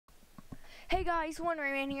Hey guys,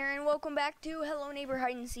 Wonderman here, and welcome back to Hello Neighbor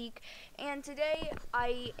Hide and Seek. And today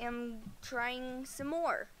I am trying some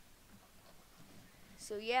more.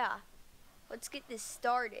 So yeah, let's get this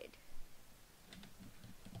started.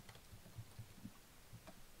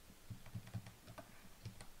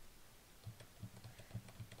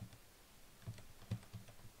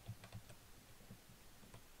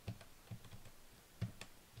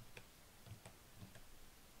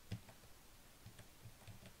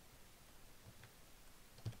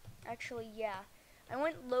 Actually, yeah, I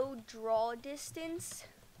went low draw distance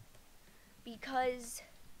because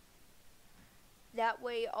that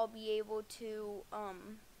way I'll be able to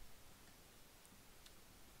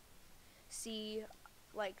see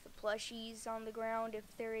like the plushies on the ground if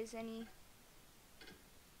there is any.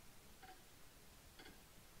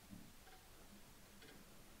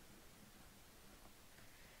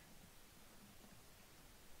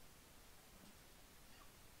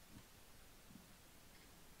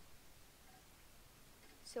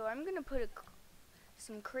 So I'm gonna put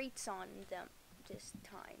some crates on them this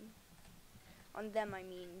time. On them I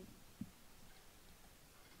mean,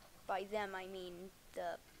 by them I mean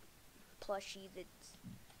the plushie that's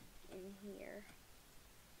in here.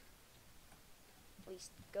 At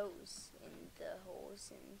least goes in the holes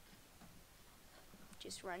and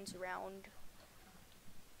just runs around.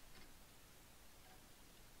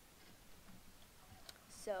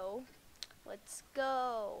 So, let's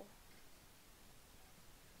go.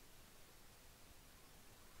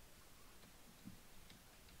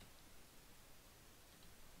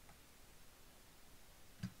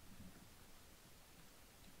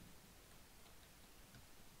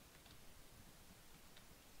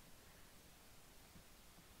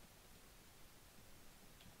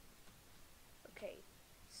 Okay,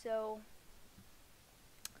 so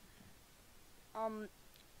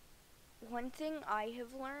one thing I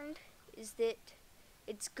have learned is that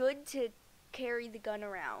it's good to carry the gun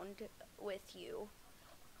around with you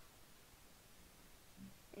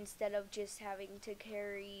instead of just having to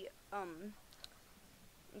carry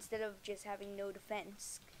instead of just having no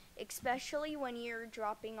defense, especially when you're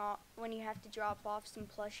dropping off, when you have to drop off some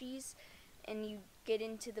plushies and you get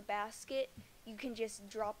into the basket. You can just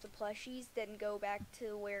drop the plushies, then go back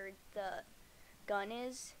to where the gun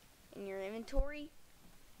is in your inventory,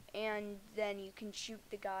 and then you can shoot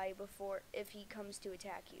the guy before, if he comes to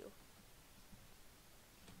attack you.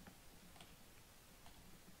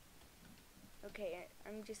 Okay,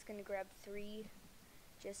 I'm just gonna grab 3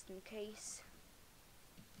 just in case.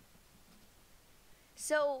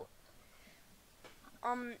 So,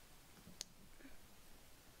 oh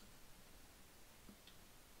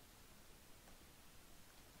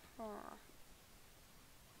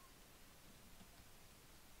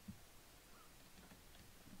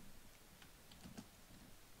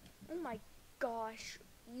my gosh,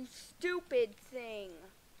 you stupid thing.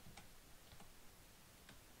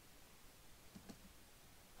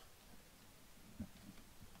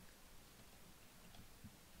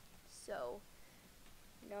 So,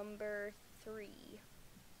 number 3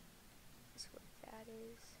 is what that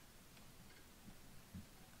is.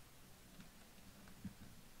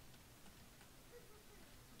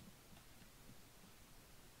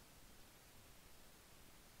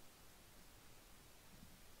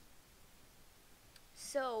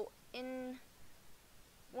 So,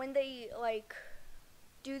 when they like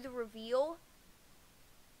do the reveal,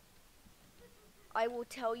 I will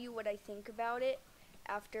tell you what I think about it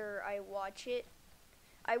after I watch it.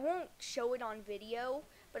 I won't show it on video,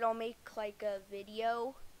 but I'll make like a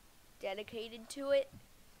video dedicated to it,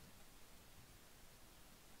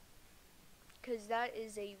 because that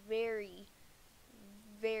is a very,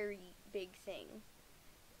 very big thing.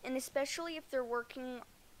 And especially if they're working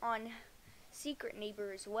on Secret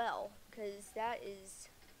Neighbor as well, because that is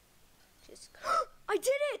just I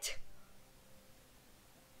did it!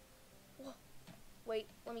 Whoa. Wait,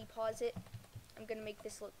 let me pause it. I'm gonna make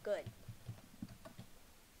this look good.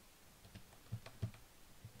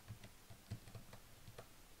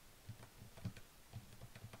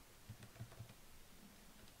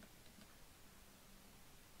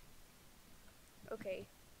 Okay,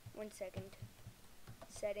 1 second.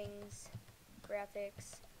 Settings,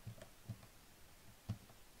 graphics.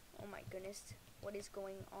 Oh my goodness, what is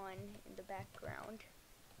going on in the background?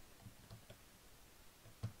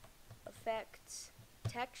 Effects,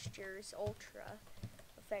 textures, ultra,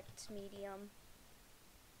 effects, medium.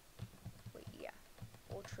 Wait, yeah,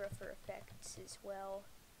 ultra for effects as well.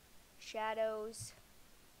 Shadows,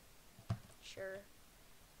 sure.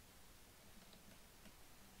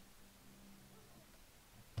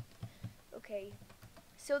 Okay,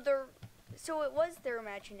 so it was their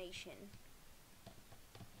imagination.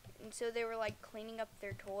 And so they were like cleaning up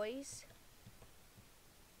their toys.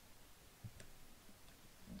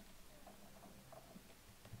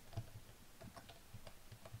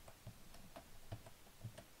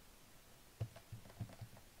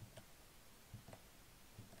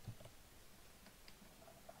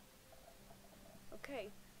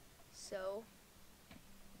 Okay, so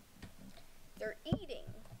they're eating.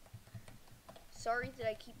 Sorry that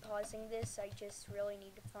I keep pausing this, I just really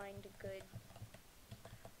need to find a good,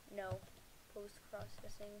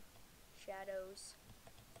 post-processing, shadows,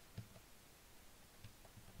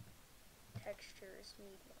 textures,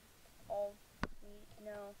 media,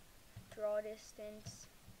 draw distance.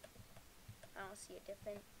 I don't see a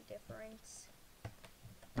difference.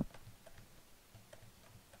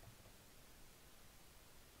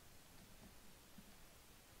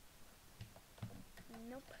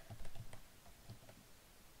 Nope.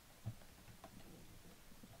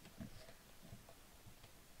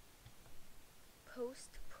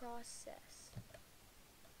 Post-process.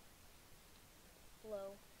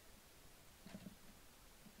 Low.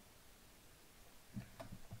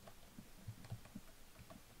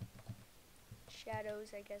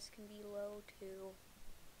 Shadows, I guess, can be low too.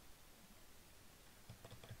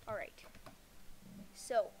 Alright.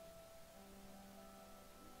 So.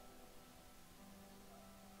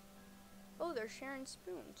 Oh, they're sharing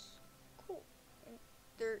spoons. Cool. And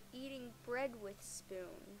they're eating bread with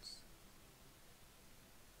spoons.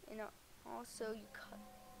 And also you cut.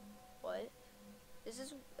 What? This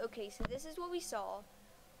is okay, so this is what we saw.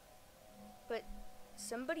 But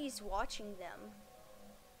somebody's watching them.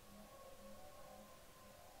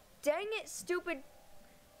 Dang it, stupid.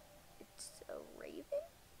 It's a raven?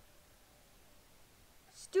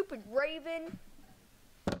 Stupid raven.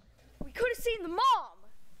 We could have seen the mom.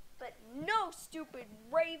 But no, stupid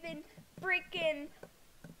raven. Freaking.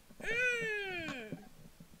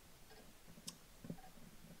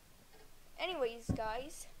 Anyways,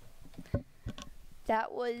 guys.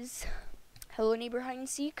 That was Hello Neighbor Hide and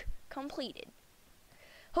Seek completed.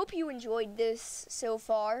 Hope you enjoyed this so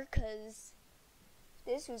far, because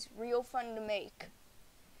this was real fun to make.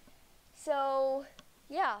 So,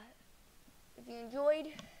 yeah, if you enjoyed,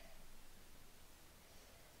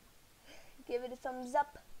 give it a thumbs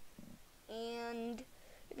up. And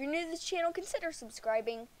if you're new to this channel, consider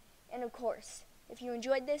subscribing. And of course, if you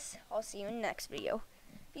enjoyed this, I'll see you in the next video.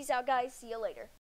 Peace out, guys. See you later.